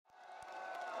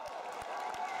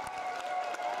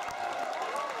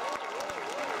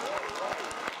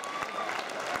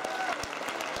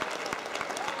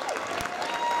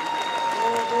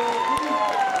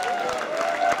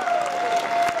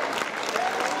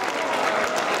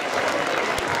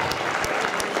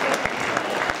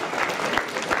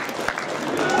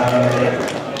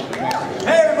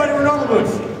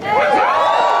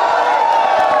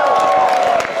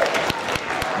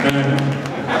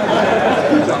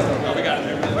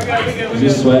Is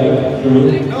this swag for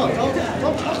me? No,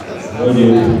 don't touch this. Oh,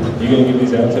 dude. You gonna give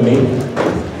these out to me?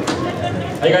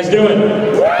 How you guys doing?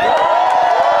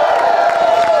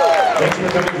 Thanks for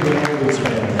coming to the Hollywood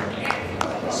Span.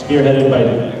 Spearheaded by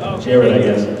Jared, I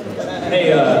guess.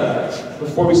 Hey,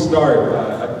 before we start,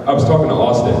 I was talking to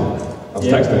Austin. I was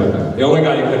texting with him. The only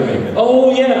guy who couldn't make it.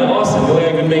 Oh yeah, Austin. The only guy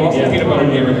who couldn't make it. Austin, peanut butter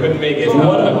neighbor, couldn't make it.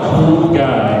 What a cool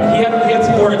guy. He had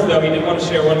some words though. He didn't want to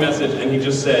share one message, and he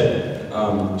just said,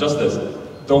 just this: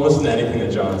 don't listen to anything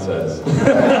that John says.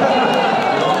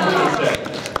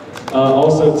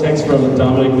 Also, text from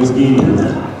Dominic Whiskey.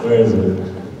 Where is it?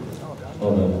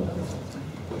 Hold on.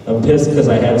 I'm pissed because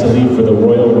I had to leave for the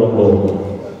Royal Rumble.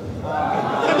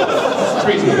 It's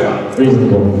reasonable.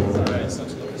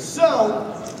 Reasonable. So,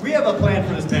 we have a plan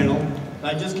for this panel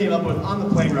that I just came up with on the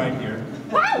plane right here.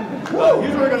 Here's what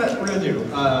we're gonna do.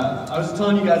 I was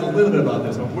telling you guys a little bit about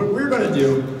this, but what we're gonna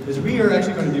do is we are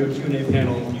actually going to do a Q&A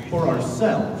panel for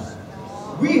ourselves.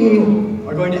 We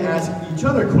are going to ask each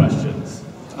other questions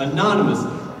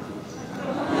anonymously.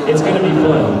 It's gonna be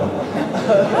fun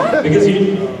because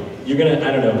you're gonna,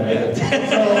 I don't know. So,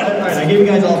 alright, I gave you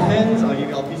guys all pens, I'll give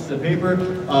you all pieces of paper.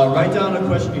 Write down a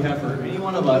question you have for any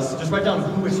one of us. Just write down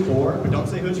who it's for, but don't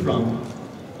say who it's from.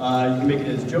 You can make it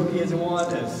as jokey as you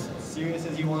want, as serious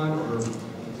as you want, or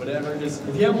whatever. Just,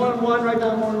 if you have more than one, write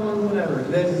down more than one, whatever.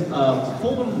 Then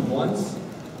fold them once,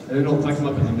 and then it'll tuck them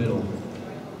up in the middle.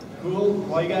 Cool?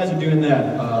 While you guys are doing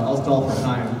that, I'll stall for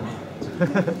time.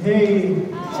 Hey!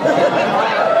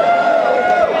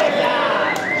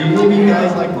 Do any of you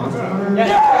guys like Monster Hunter?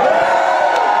 Yeah.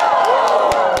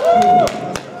 Cool.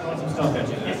 Throw some stuff at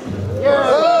you.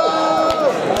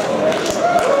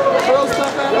 Throw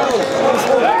stuff at us.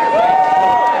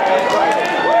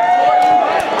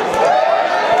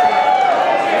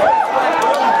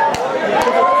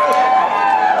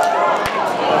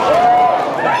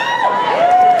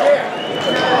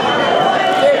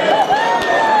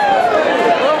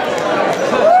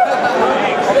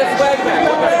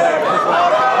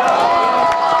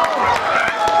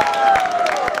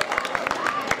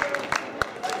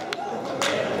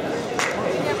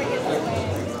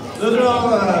 Those are all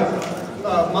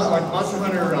like Monster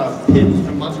Hunter pins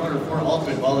from Monster Hunter 4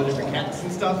 Ultimate, with all the different cats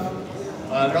and stuff.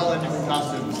 They're all in different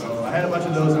costumes, so I had a bunch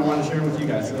of those and I wanted to share them with you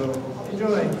guys, so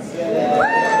enjoy.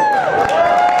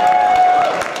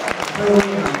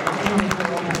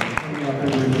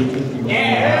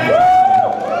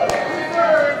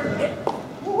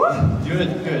 Good,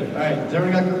 good. Alright, has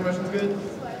everyone got good questions good?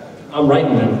 I'm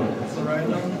writing them. Still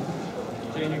writing them?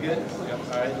 Jane, you good? Yep,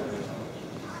 alright.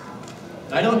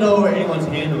 I don't know anyone's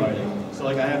handwriting, so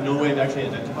like I have no way of actually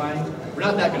identifying. We're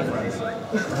not that good of friends.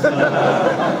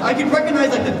 I can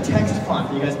recognize like the text font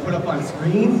that you guys put up on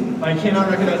screen, but I cannot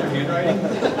recognize your handwriting.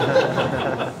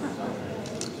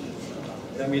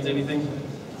 That means anything?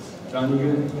 John, you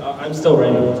good? I'm still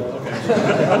writing. Okay.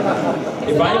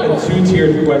 If I have a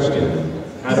two-tiered question,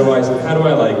 how do I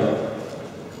like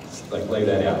lay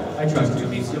that out? I trust you.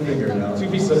 You'll figure it out. Two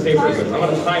pieces of paper. I'm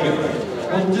gonna time it right.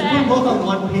 Well, just put them both on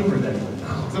one paper then.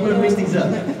 So I'm gonna mix these up.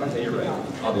 Okay, you're right.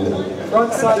 I'll do that.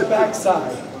 Front side, back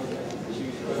side.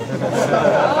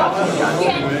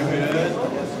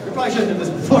 We probably should have done this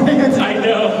beforehand. I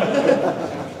know.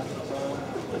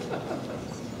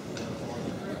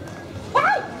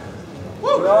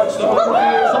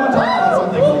 Someone talk about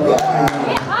something.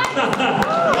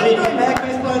 Are you doing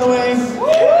Magfest, by the way?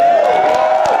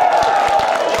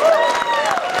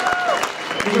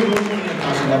 There's a little thing in the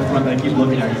costume up front that I keep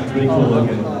looking at because it's really cool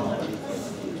looking.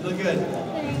 You look good.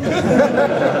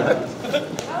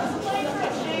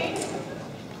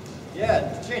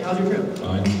 Yeah, Shane, how's your trip?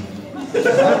 Fine.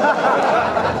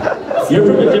 You're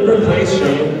from a different place,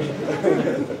 Shane.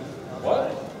 What?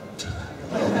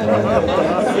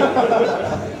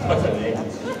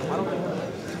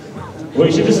 Well,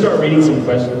 you should just start reading some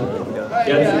questions.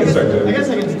 Yeah, you can start doing it. I guess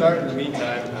I can start in the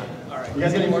meantime. Alright. You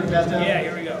guys got any more to pass down? Yeah,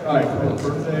 here we go. Alright, cool.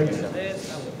 Perfect. This,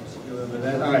 Do a little bit of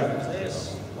that. Alright.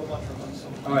 this, a whole bunch from us.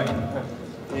 Alright.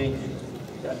 Thank you.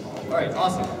 Alright,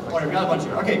 awesome. Alright, we got a bunch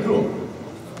here. Okay, cool.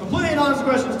 Completely anonymous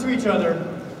questions to each other.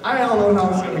 I don't know how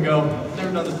this is gonna go.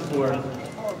 Never done this before.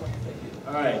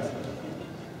 Alright.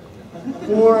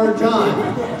 For John.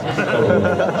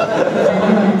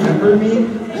 Do you remember me?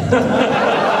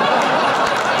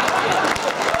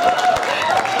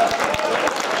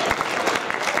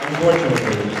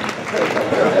 Unfortunately.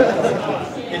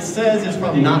 It says it's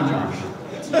from not Josh.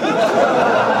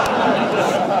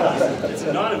 It's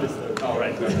anonymous though. Oh,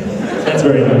 right. That's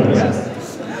very nice. Yes.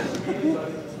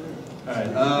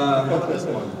 Alright, how about this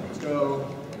one? Let's go.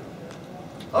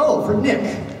 Oh, for Nick.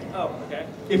 Oh, okay.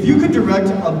 If you could direct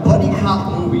a buddy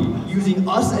cop movie using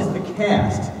us as the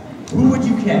cast, who would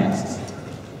you cast?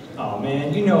 Oh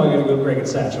man, you know I gotta go Greg and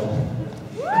Satchel.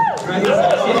 Greg and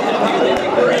Satchel?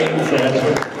 Yeah, Greg and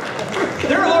Satchel.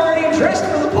 They're already dressed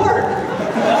for the part.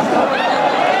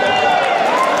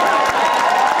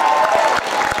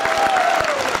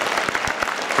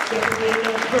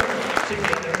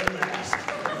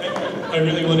 I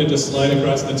really wanted to slide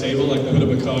across the table like the hood of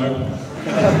a car,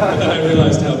 but then I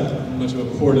realized how much of a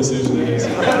poor decision it is.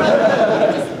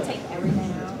 Just take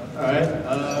everything out. Alright,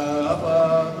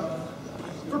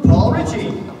 for Paul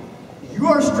Ritchie. You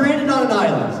are stranded on an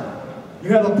island.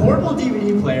 You have a portable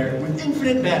DVD player with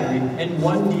infinite battery and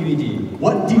one DVD.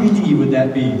 What DVD would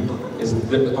that be?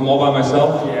 I'm all by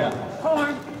myself? Yeah.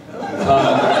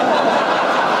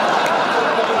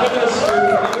 I'm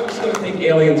just going to take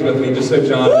aliens with me, just so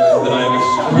John knows that I am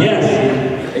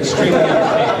extremely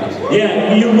entertained.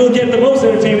 Yeah, you will get the most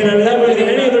entertainment out of that movie than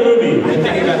any other movie. And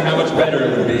thinking about how much better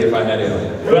it would be if I had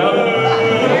aliens. Well,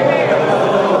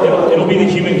 it'll be the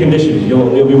human condition.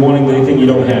 You'll be wanting the thing you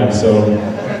don't have, so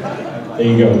there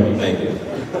you go. Thank you.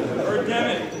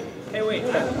 Hey, wait. I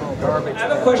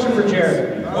have a question for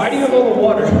Jared. Why do you have all the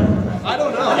water? I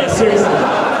don't know. Yeah, seriously.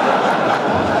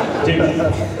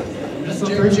 Dude.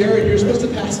 Jared, you're supposed to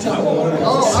pass down water.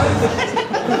 Oh,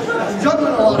 I'm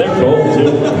juggling a lot. They're cold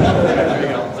too. There you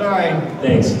go. Sorry.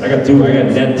 Thanks. I got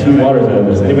net 2 waters out of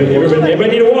this. Everybody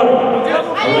need a water? All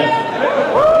right.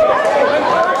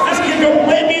 This kid gonna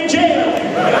land me in jail.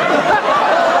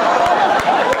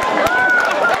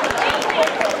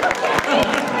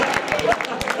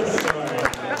 Sorry.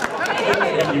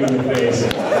 Hit you in the face.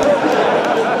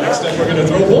 Next up, we're going to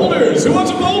throw boulders. Who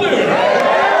wants a boulder?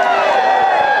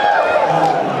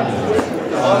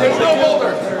 There's no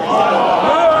boulder.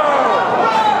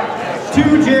 To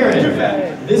Jared.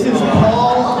 This is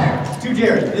Paul. To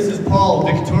Jared. This is Paul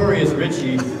Victorious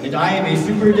Ritchie, and I am a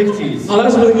super dick cheese. Oh,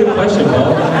 that's a really good question,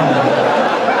 Paul.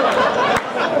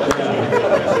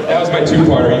 That was my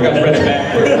two-parter. You guys read it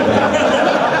backwards.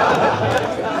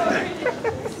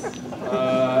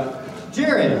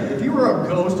 Jared, if you were a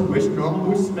ghost, which Normal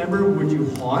Boots member would you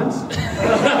haunt?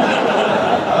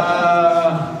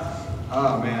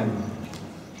 Oh man.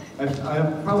 I'm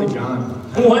probably John.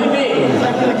 Why me? I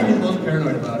feel like you'd be the most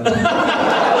paranoid about it.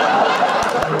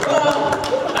 Well,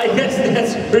 I guess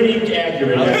that's pretty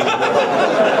accurate.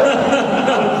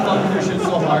 Fucking your shit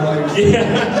so hard, like,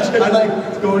 Yeah. I'd like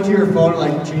go into your phone and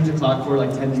like change the clock for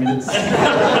like 10 minutes.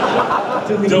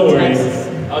 Don't worry.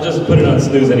 I'll just put it on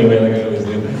snooze anyway, like I always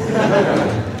do.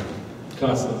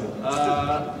 Constantly.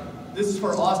 This is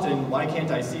for Austin. Why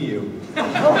can't I see you?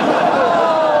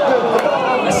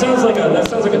 That sounds like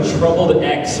a troubled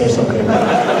ex or something.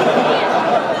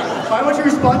 Why won't you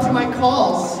respond to my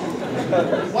calls?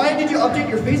 Why did you update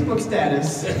your Facebook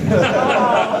status?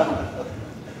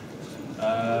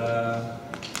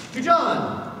 To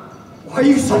John. Why are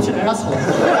you such an asshole?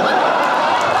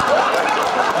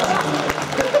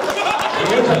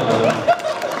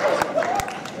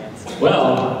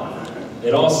 Well,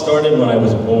 it all started when I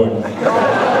was born.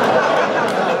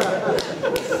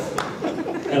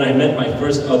 And I met my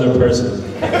first other person.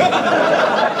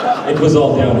 It was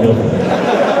all downhill.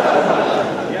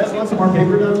 You guys want some more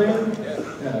paper down there?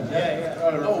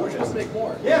 Oh, we're supposed to make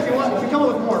more. Yeah, if you come up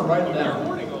with more, write it down.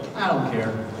 I don't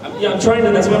care. Yeah, I'm trying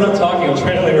to, that's why I'm not talking. I'm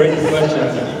trying to like write the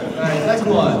questions. Alright, next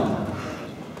one.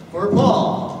 For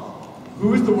Paul.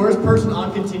 Who is the worst person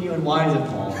on Continue and why is it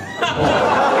Paul?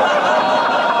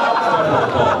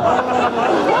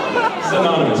 It's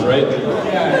anonymous, right?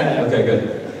 Yeah. Okay, good.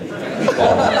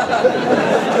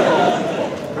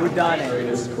 Who done it?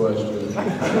 Greatest question.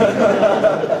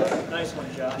 Nice one,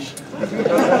 Josh.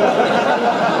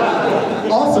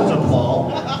 Also to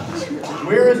Paul.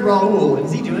 Where is Raul?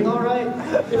 Is he doing alright?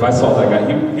 If I saw that guy,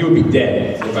 he would be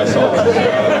dead if I saw him.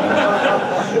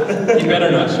 He better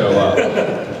not show up.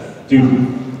 Dude,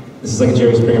 this is like a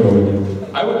Jerry Springer movie.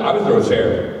 I would throw a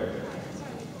chair.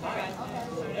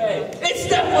 Hey, it's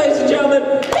Steph, ladies and gentlemen!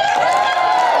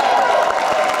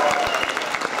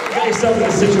 Get yourself in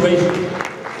this situation.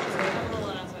 Little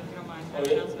announcement, if you don't mind. I have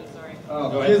an announcement, sorry.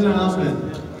 Oh, here's an announcement.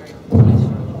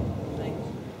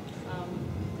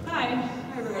 Hi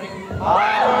everybody. Hi.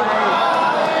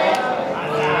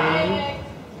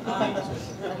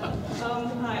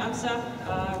 Hi, I'm Seth,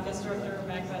 guest director of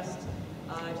Magfest.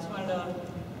 I just wanted to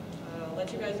let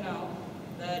you guys know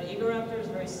that Ego Raptor is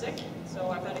very sick, so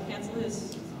I've had to cancel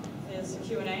his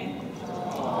Q&A. So the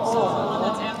one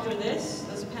that's after this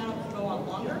panel can go on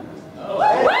longer.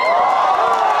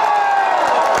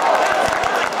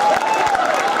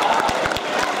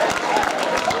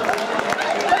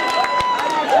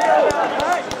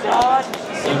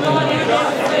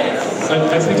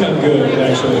 I think I'm good,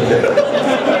 actually.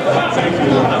 Thank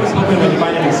you. I was hoping to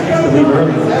find an excuse to leave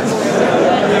early.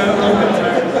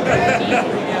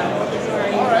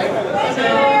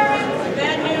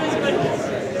 Bad news, but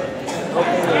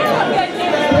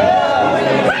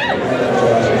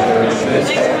thanks for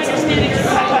understanding.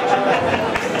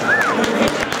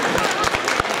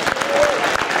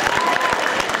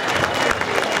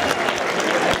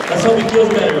 Let's hope he feels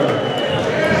better.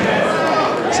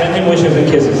 Send him wishes and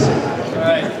kisses.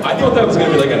 I thought that was going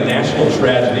to be like a national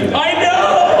tragedy. I know!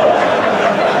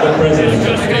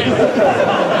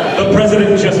 The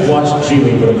president just watched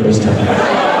Geely for the first time.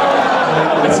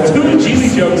 That's two Geely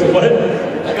jokes, what?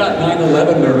 I got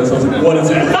 9/11 nervous. I was like, what is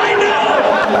that? I know!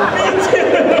 Me too!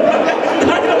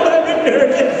 9/11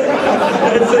 nervous.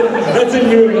 That's a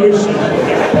new emotion.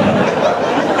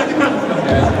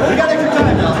 We got extra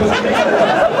time now.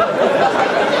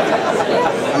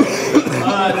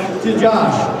 To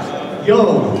Josh,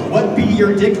 yo, what be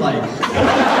your dick like?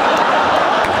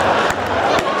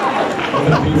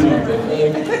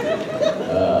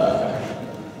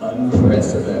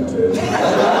 Unprecedented.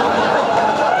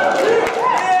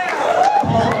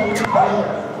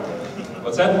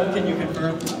 What's that? Can you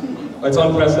confirm? It's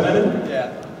unprecedented?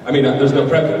 Yeah. I mean, there's no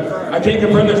precedent. I can't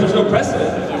confirm there's no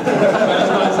precedent.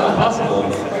 It's not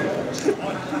possible.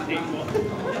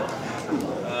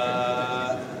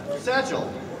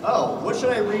 Satchel. Oh, what should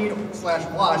I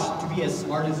read/watch to be as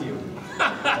smart as you?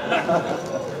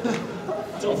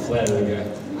 Don't flatter the guy.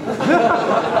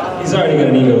 He's already got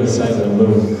an ego the size of a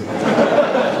moon.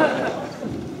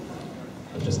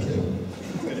 I'm just kidding.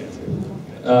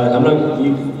 I'm not.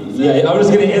 Yeah, I was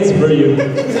just gonna answer for you.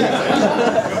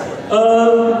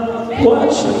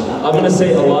 Watch. I'm gonna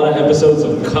say a lot of episodes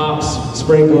of Cops,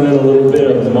 sprinkle in a little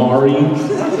bit of Mari,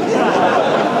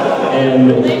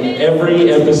 and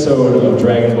every episode of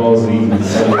Dragon Ball Z.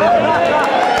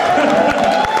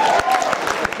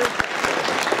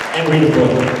 And read a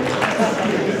book.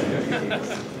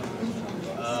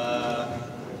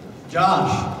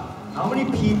 Josh, how many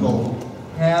people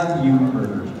have you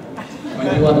murdered?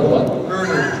 Might be like what?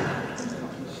 Murdered.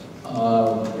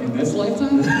 In this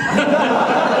lifetime?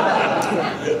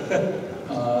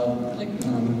 Like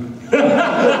none. I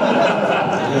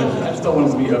just don't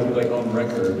want to be like on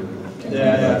record.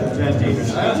 Yeah, that's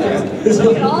dangerous. I understand.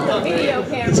 Look at all the video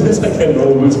cameras. It's like an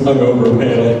old who's hungover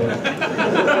panel.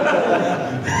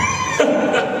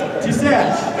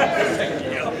 T-Satch.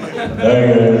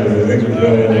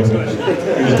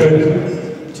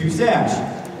 T-Satch.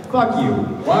 Fuck you.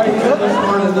 Why are you so much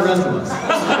smarter than the rest of us?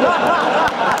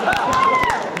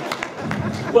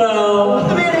 Well, Let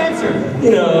the man answer.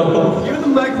 you know. Give him the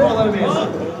microphone, let him answer.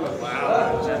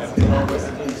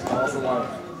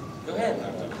 Go ahead.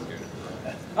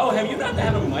 Oh, have you not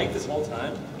had a mic this whole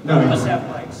time? No, You must have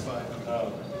mics.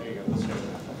 Oh, there you go.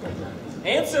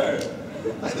 Answer.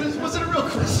 This wasn't a real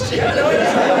question. Yeah, no,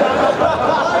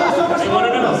 You want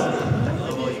to know?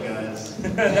 Hello, you guys.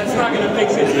 That's not going to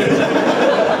fix it.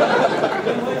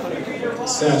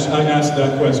 Sash, I asked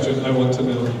that question. I want to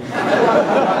know.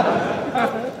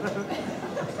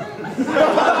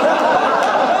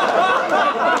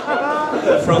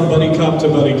 From buddy cop to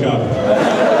buddy cop.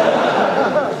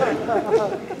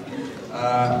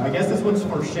 I guess this one's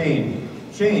for Shane.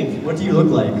 Shane, what do you look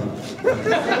like?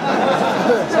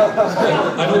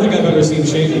 I don't think I've ever seen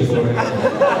Shane before.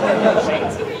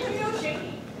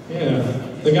 Yeah,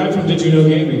 the guy from Did You Know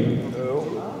Gaming.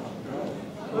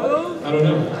 I don't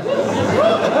know.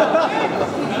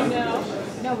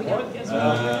 No, we don't.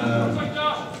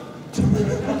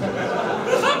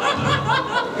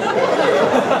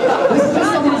 This is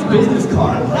just someone's business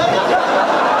card.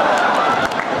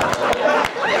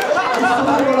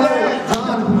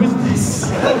 John, who is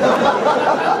this?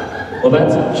 Well,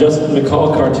 that's just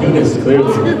McCall cartoonist,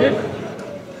 clearly.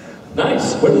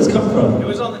 Nice. Where did this come from? It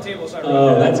was on the table, so I wrote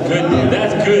Oh, that's good, dude.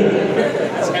 That's good.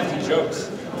 That's empty jokes.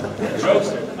 Jokes.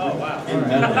 Oh, wow.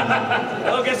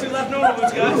 Well, guess who left Normal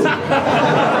Boots, guys?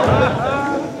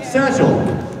 Satchel,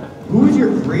 who is your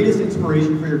greatest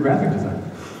inspiration for your graphic design?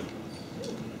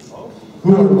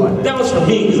 Who or what? That was for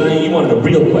me, because you wanted a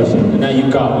real question, and now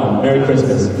you got one. Merry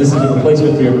Christmas. This is a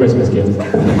replacement for your Christmas gift.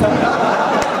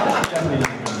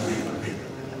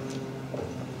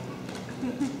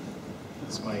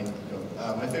 This might go.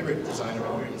 My favorite designer, my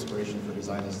favorite inspiration for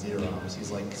design is Theorams.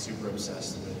 He's like super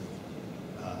obsessed with.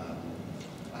 I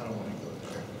don't want to go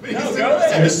there. But No, he's go super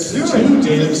there. obsessed- It's too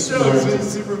damn So smart. he's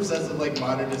super obsessed with like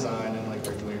modern design and like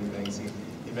regular things. He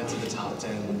invented the top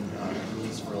 10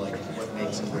 rules for like what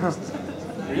makes and breaks design.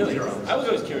 Really? Dieter Rams. I was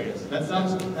always curious. That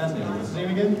sounds fascinating. What's his name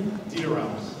again? Dieter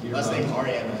Rams. Dieter Last Rams. name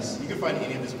R-A-M-S. You can find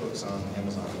any of his books on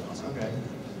Amazon. Okay.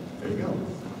 There you go.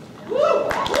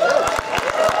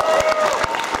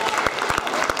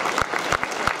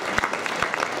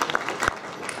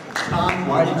 Tom,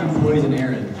 why did you poison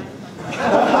Aaron?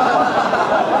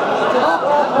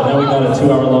 But now we got a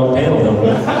 2-hour-long panel, don't we?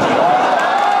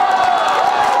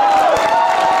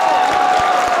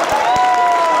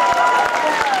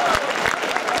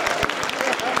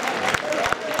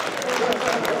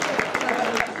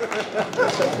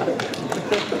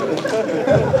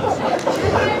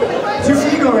 To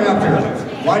Ego Raptor,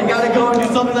 why you gotta go and do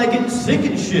something like getting sick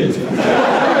and shit?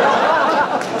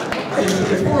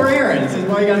 It's poor Aaron. It says,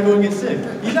 why you gotta go and get sick?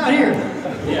 He's not here.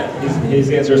 Yeah. His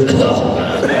answer is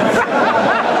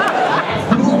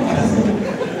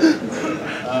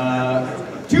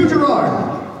To Gerard,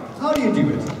 how do you do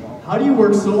it? How do you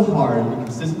work so hard and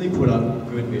consistently put up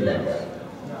good videos?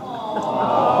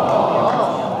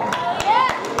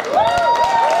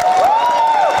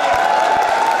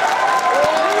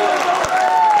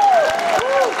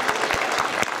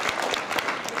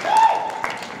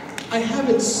 I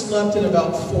haven't slept in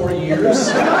about 4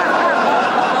 years.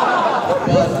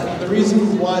 But the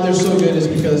reason why they're so good is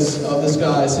because of this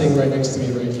guy sitting right next to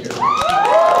me right here.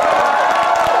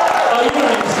 Oh, you don't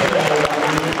have to say that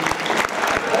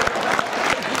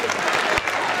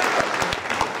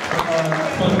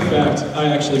Fun fact, I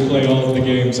actually play all of the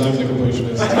games. I'm the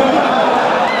completionist.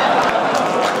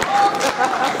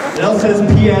 It also says,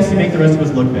 P.S. You make the rest of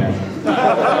us look bad.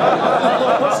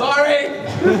 Sorry!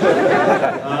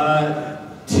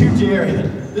 To Jared,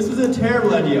 this was a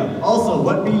terrible idea. Also,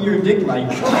 what be your dick like?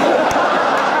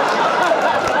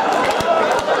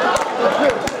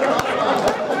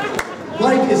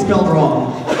 Like is spelled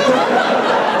wrong.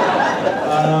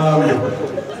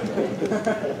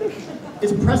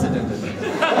 It's precedented.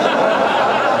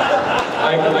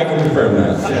 I can confirm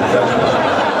that.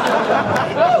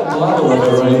 model of it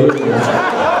right here.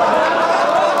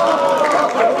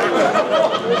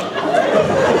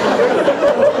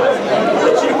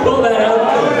 Did you pull that out?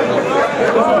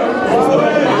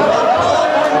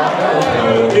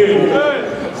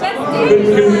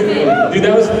 Dude,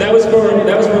 that was for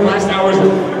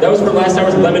last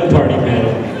hour's lemon party, man.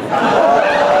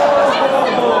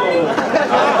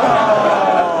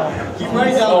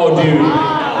 Oh, dude.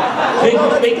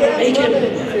 Make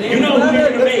it. You know who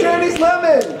you're gonna make. Danny's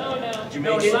lemon. Did you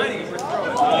make it?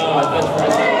 That's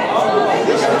right.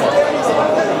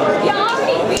 You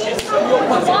already beat the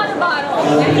water bottle.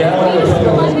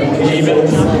 Yeah, you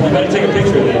better take a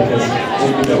picture of that because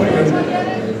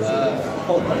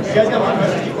You guys got one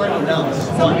question? Keep writing them down. This is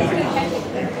fun.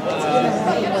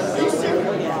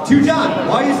 To John,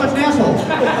 why are you such an asshole?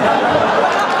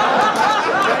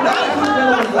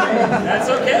 that's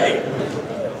okay.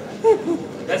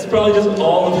 That's probably just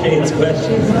all of Shane's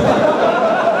questions.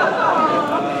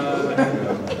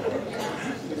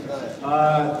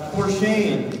 For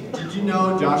Shane, did you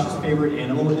know Josh's favorite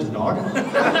animal is dog?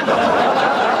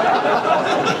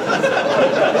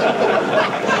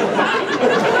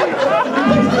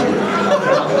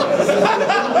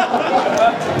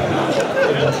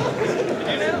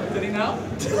 Did he know?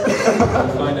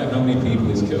 Find out how many people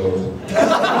he's killed.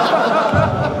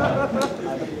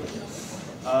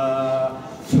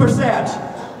 For Satch,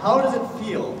 how does it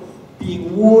feel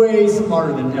being way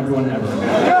smarter than everyone ever?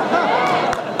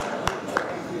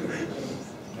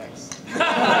 Thanks.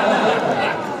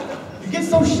 You get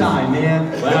so shy,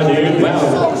 man. Wow, dude.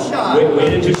 Wow. So shy. Way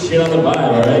to just shit on the vibe,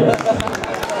 all right?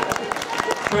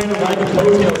 Trying to ride the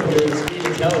coattails of your speed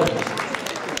intelligence.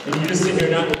 And you just sit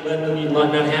here not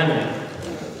having it.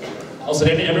 Also,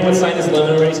 didn't everyone sign this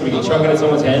lemon already so we can chuck it at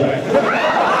someone's head?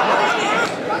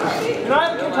 Can I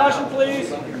have a concussion, please?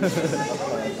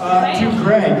 To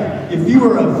Greg, if you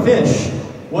were a fish,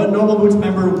 what Normal Boots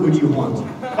member would you hunt?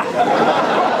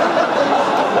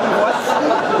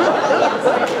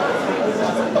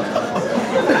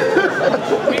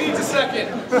 He needs a second.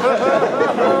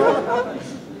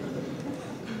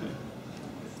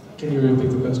 Can you repeat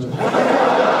the question?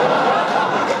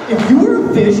 If you were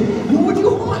a fish, who would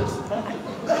you hunt?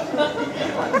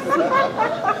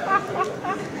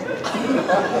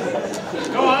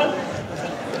 Go on.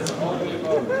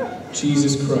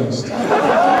 Jesus Christ.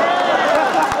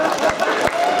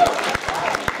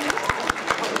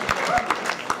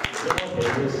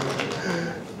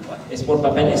 Es por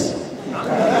papeles.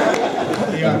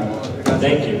 Yeah.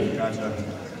 Thank you. Gotcha.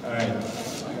 All right.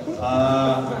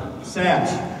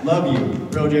 Satch, love you.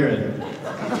 Bro Jared.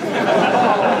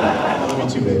 Love you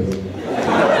too, baby.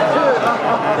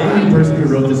 Thank you, person who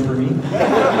wrote this for me.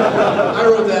 I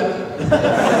wrote that.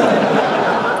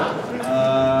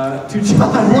 To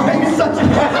John, why are you such a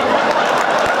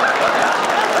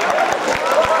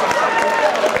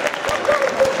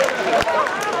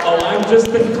Oh, I'm just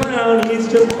the clown, he's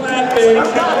just clapping,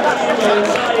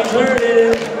 he's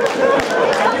hurting.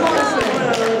 You want to say,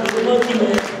 the monkey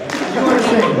man. You want to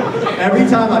say, every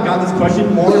time I got this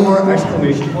question, more and more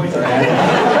exclamation points are added.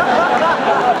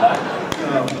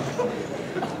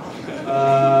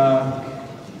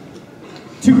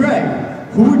 To Greg,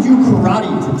 who would you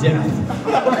karate to death?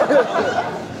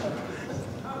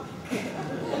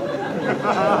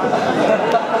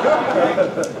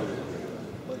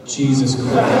 Jesus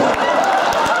Christ.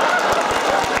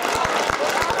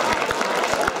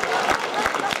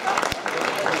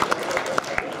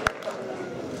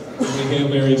 How many Hail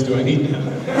Marys do I need now?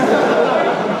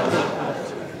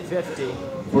 50.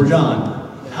 For John,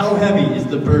 how heavy is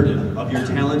the burden of your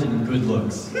talent and good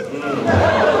looks?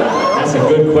 That's a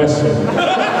good question.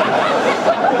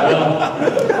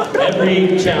 Well,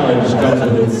 every challenge comes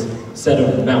with its set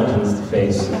of mountains to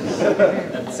face.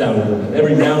 That sounded.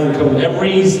 Every mountain comes.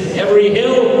 Every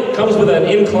hill comes with an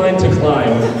incline to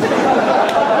climb.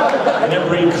 And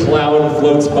every cloud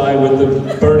floats by with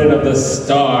the burden of the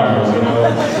stars. You know.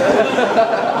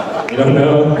 You don't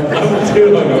know? I'm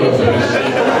too hungover for this shit.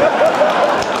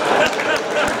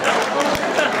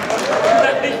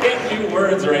 I can't do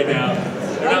words right now.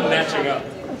 They're not matching up.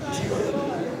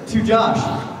 To Josh,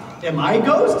 am I a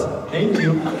ghost? Thank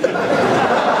you.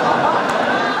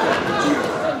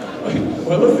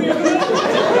 What was the other?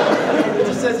 It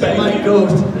just says, am I a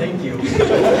ghost? Thank you.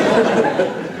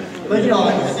 Like, you know,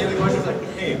 like, the daily question's like,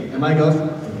 hey, am I a ghost?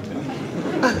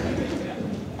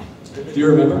 Do you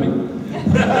remember me?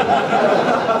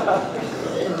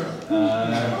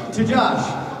 To Josh,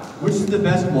 which is the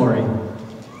best Maury?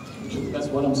 That's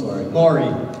what I'm sorry.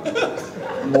 Maury.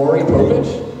 Maury Povich?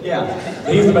 Yeah.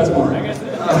 He's the best Maury. Makes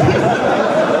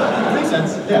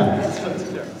sense. Yeah.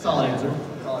 Solid answer.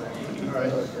 All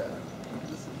right.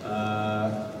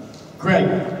 Greg,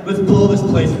 let's blow this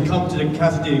place and come to the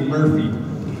Cassidy Murphy.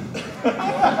 I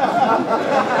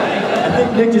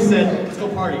think Nick just said, let's go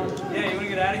party. Yeah, you want to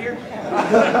get out of here?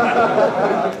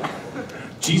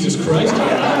 Jesus Christ.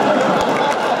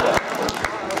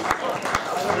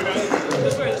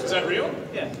 This way. Is that real?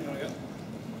 Yeah. You want to go?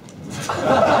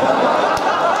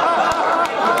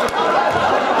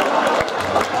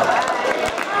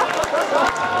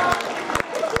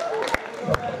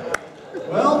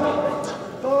 Well,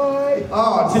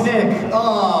 oh, to Nick. Oh.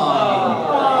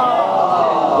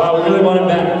 Wow, we really want him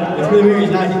back. It's really weird.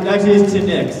 He's not, he actually is to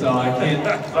Nick, so I can't.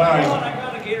 All right. I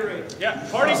got a Gatorade. Yeah,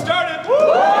 party started!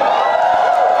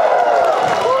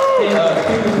 Hey,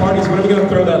 speaking of parties, when are we going to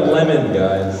throw that lemon,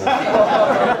 guys?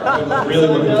 I'm really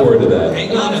looking forward to that.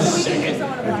 Hang on a second.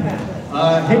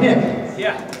 Hey Nick.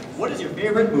 Yeah. What is your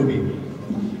favorite movie?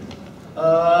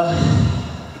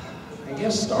 I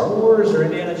guess Star Wars or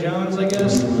Indiana Jones, I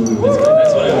guess. That's what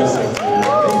I always think.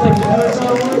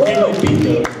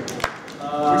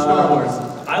 Which Star Wars?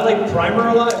 I like Primer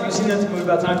a lot. Have you seen that movie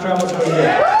about time travel? It's really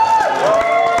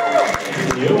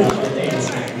good.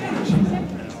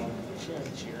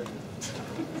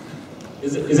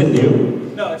 Is it new?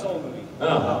 No, it's an old movie.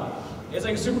 Oh. It's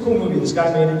like a super cool movie. This guy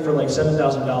made it for like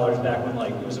 $7,000 back when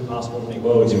like it was impossible to make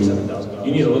Whoa, movies for $7,000.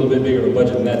 You need a little bit bigger of a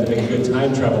budget than that to make a good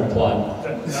time travel plot.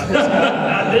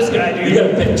 Not this guy, dude. You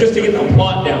gotta pay, just to get the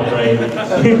plot down right.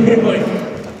 Like,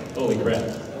 holy crap.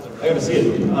 I gotta see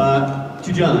it.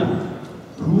 To John,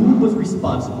 who was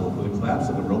responsible for the collapse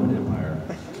of the Roman Empire?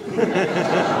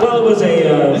 Well, it was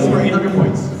This is for a, 800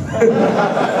 points.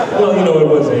 well, you know, it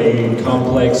was a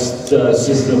complex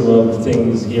system of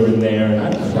things here and there.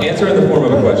 Answer in the form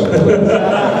of a question, please.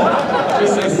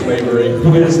 Just say slavery.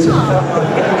 Who is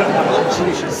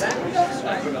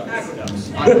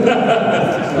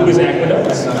Who is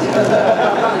aqueducts?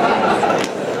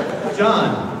 John,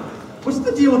 what's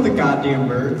the deal with the goddamn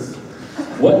birds?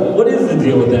 What is the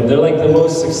deal with them? They're like the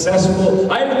most successful.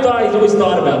 I always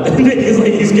thought about them. He's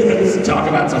like, he's gonna talk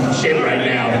about some shit right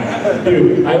now.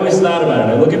 Dude, I always thought about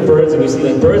it. I look at birds and we see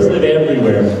that birds live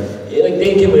everywhere. Like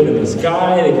they can live in the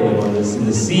sky, they can live on this, in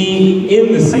the sea.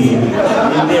 There's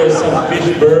some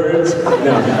fish birds.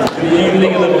 No, they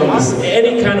can live on this,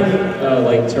 any kind of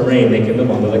like terrain they can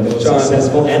live on. They're like the most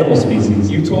successful animal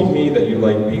species. You told me that you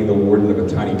like being the warden of a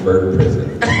tiny bird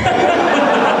prison.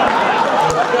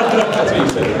 That's what you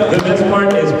said. The best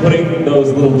part is putting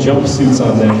those little jumpsuits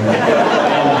on them.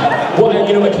 And, well,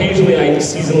 you know, occasionally,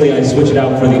 seasonally, I switch it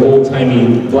out for the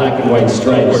old-timey black and white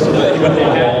stripes. With the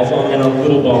hat and a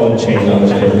little ball and chain on the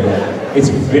shoulder. It's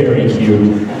very cute.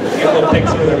 You have little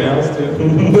picks for their mouths too.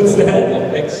 What's that? Little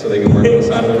picks so they can work on the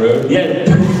side of the road. Yeah.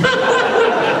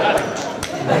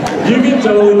 You can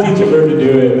totally teach a bird to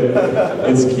do it.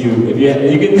 It's cute. If you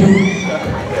can,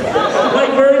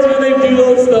 like birds when they do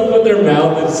little stuff with their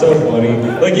mouth, it's so funny.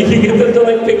 Like you can get them to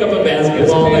like pick up a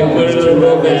basketball, like put it in a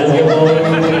real basketball.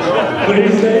 What did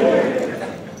you say?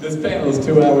 This panel is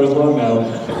 2 hours long now.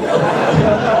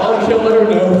 All killer,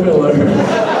 no filler.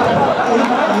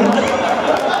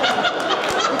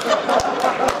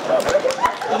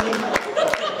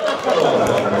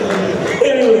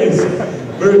 Anyways,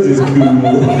 birds is cool.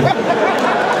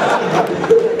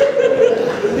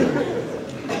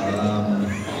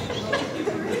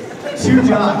 To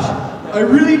Josh, I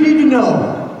really need to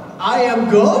know. I am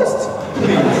Ghost?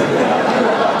 Please.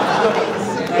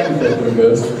 I'm a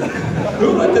ghost. Who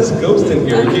let this ghost in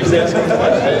here? He keeps asking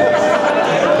questions.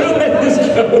 Who let this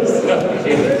ghost up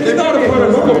here? It's not a part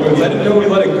of normal moves. I didn't know we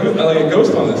let a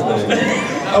ghost on this thing.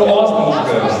 Oh, Austin's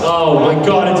a ghost. Oh my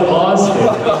God, it's Austin.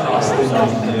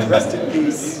 Rest in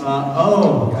peace.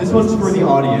 Oh, this one's for the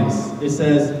audience. It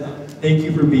says, thank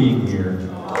you for being here.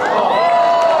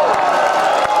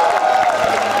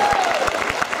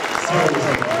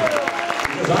 Seriously.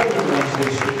 Because I would watch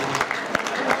this shit.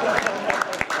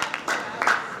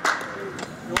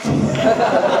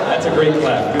 That's a great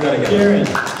clap. Do that again. Jared.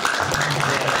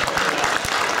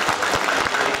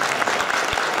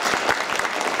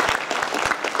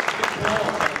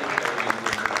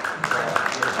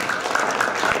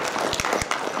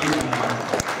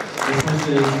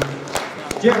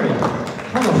 Jared,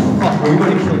 how the fuck are we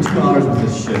going to kill 2 hours with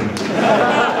this shit?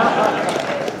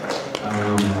 I'm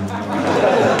doing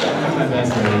my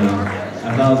best right now. I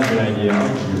thought it was a good idea. I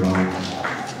could be wrong.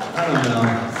 I don't know.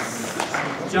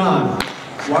 John,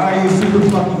 why are you super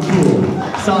fucking cool?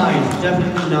 Signed,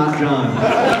 definitely not John.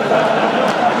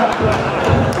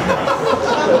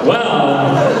 Well,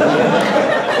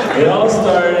 it all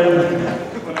started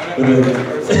with a...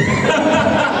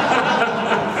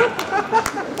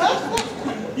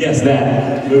 Yes,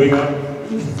 that. Moving on.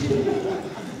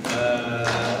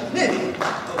 Nick,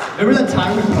 remember that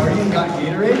time we partied and got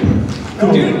Gatorade?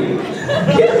 Dude,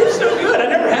 Gatorade's so good. I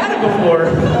never had it before. I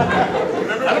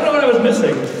don't know what I was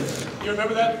missing. You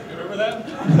remember that? You remember that?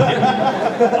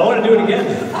 Yeah. I want to do it again.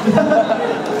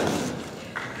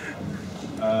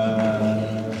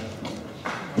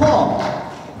 Paul,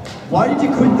 why did you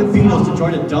quit the Beatles to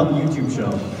join a dumb YouTube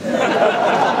show?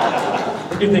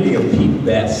 You're thinking of Pete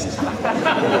Best.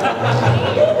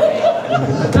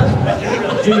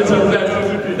 Dude, so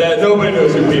that nobody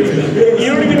knows who Pete is. You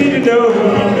don't even need to know who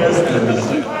Pete Best is.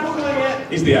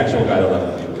 He's the actual guy that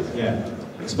left the Beatles. Yeah.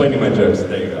 Explaining my jokes.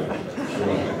 There you go.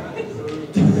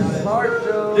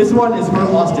 This one is for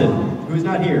Austin, who's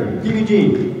not here.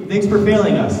 PBG, thanks for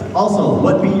failing us. Also,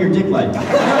 what beat your dick like?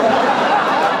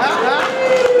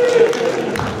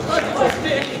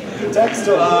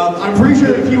 I'm pretty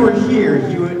sure if you were here,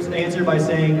 you would answer by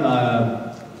saying,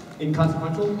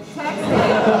 inconsequential? You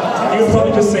would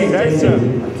probably just say dented.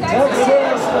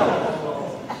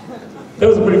 That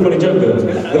was a pretty funny joke, though.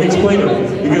 Let me explain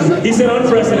it. Because he said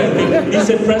unprecedented, he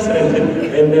said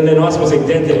precedented, and then Austin was saying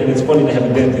dented, and it's funny to have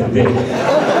a dented dick.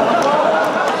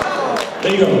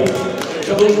 There you go.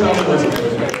 A little common lesson.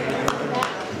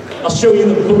 I'll show you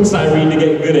the books I read to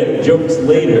get good at jokes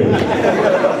later.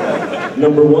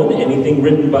 Number 1, anything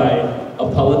written by a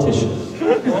politician.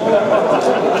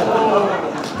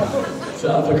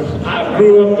 I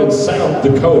grew up in South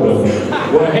Dakota,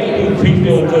 where hating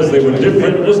people because they were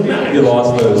different was not. You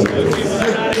lost those.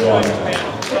 You lost.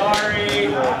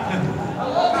 Sorry.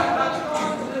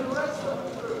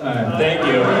 Thank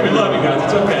you. We love you guys.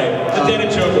 It's okay. The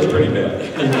dented joke was pretty bad.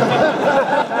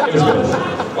 It was good.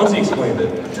 Once he explained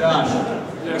it. Josh,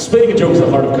 Explaining a joke is the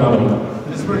heart of comedy.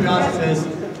 this is where Josh says,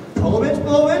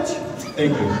 Polovich?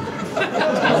 Thank you.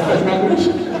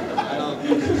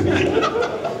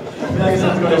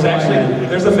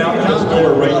 There's a Malkovich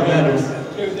door right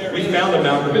there. We found a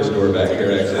Malkovich door back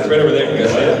here, actually. It's right over there. You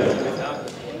guys see it?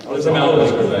 There's a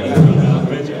Malkovich door back here.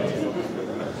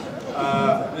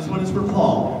 This one is for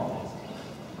Paul.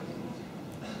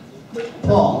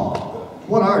 Paul,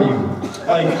 what are you?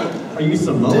 Like, are you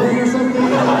Samoan or something?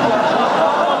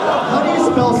 How do you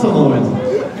spell Samoan?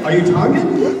 Are you Tongan?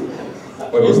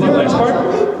 Wait, what was the last part?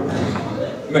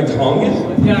 Am I Tongan?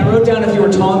 Yeah, I wrote down if you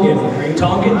were Tongan. Are you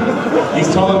Tongan? He's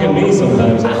Tongan me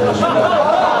sometimes.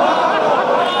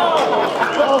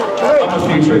 I'm the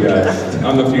future, guys.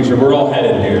 I'm the future. We're all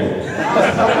headed here.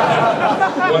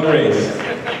 One race.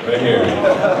 Right here.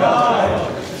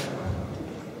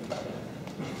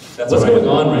 That's What's right. going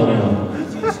on right now?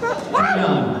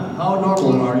 John, how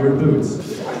normal are your boots?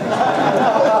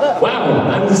 Wow,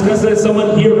 I'm disgusted that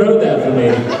someone here wrote that for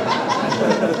me.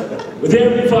 With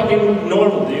every fucking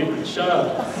normal, dude. Shut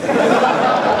up.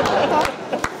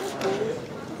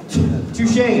 To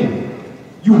Shane,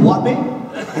 you want me?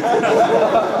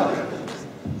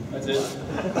 That's it.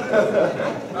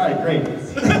 All right, great.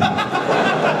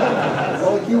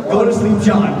 Go to sleep,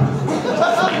 John.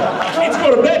 Let's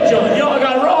go to bed, John. Y'all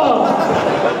got it wrong.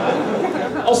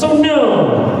 Also,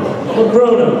 no. I'm a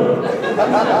grown-up.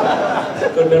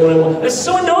 Go to bed when I want. That's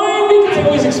so annoying because I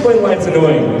always explain why it's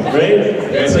annoying, right?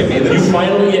 It's like you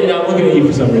finally get. I'm looking at you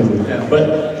for some reason, but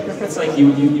it's like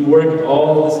you work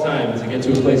all this time to get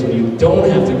to a place where you don't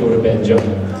have to go to bed, John,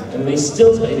 and they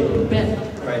still tell you to go to bed.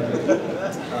 Right.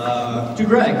 To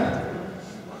Greg,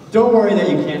 don't worry that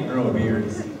you can't grow a beard.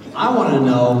 I want to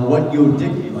know what your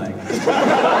dick be like.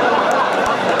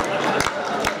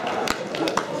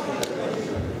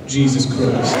 Jesus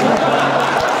Christ.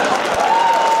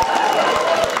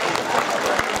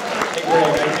 Hey Greg,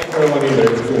 I can't grow one either.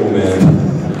 It's cool, man.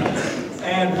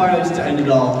 And finally, just to end it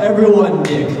all, everyone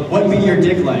dick, what be your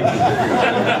dick like?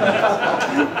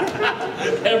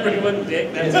 Everyone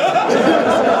dick. That's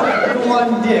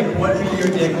Everyone dick, what be your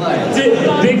dick like?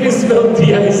 Dick is spelled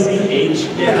D-I-C-H.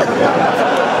 Yeah.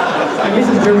 I guess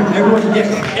it's German, everyone dick.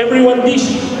 Everyone dich.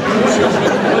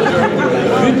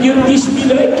 Would your dich be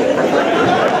like?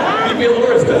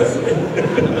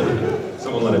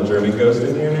 Someone let a German ghost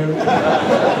in here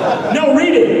now? No,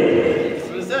 read it. That's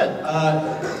what it said.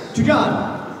 To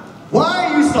John, why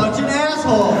are you such an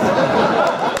asshole?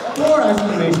 4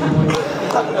 exclamation points.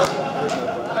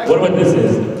 What about this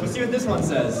is? Let's see what this one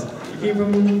says. It came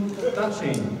from not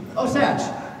Shane. Oh, Satch.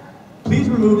 Please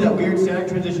remove that weird static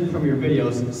transition from your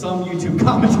videos. Some YouTube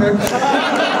commenter.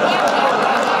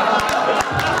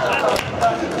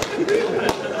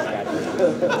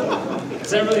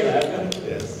 Does that really happen?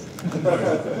 Yes.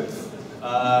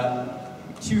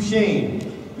 To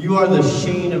Shane, you are the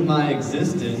Shane of my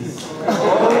existence.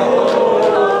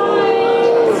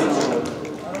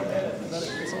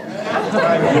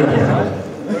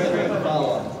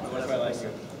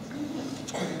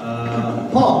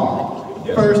 Paul,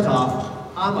 first off,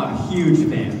 I'm a huge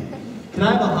fan. Can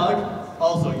I have a hug?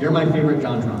 Also, you're my favorite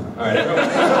JonTron. All right,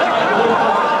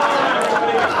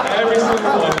 every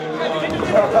single one.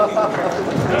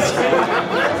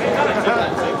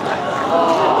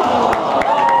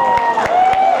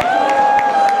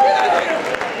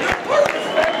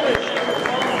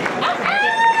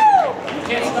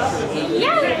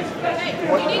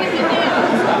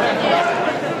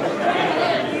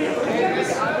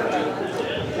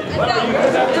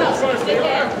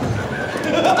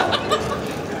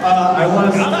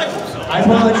 I just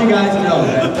want to let you guys know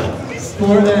that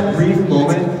for that brief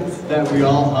moment that we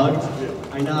all hugged,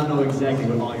 I now know exactly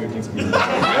what all your dicks mean.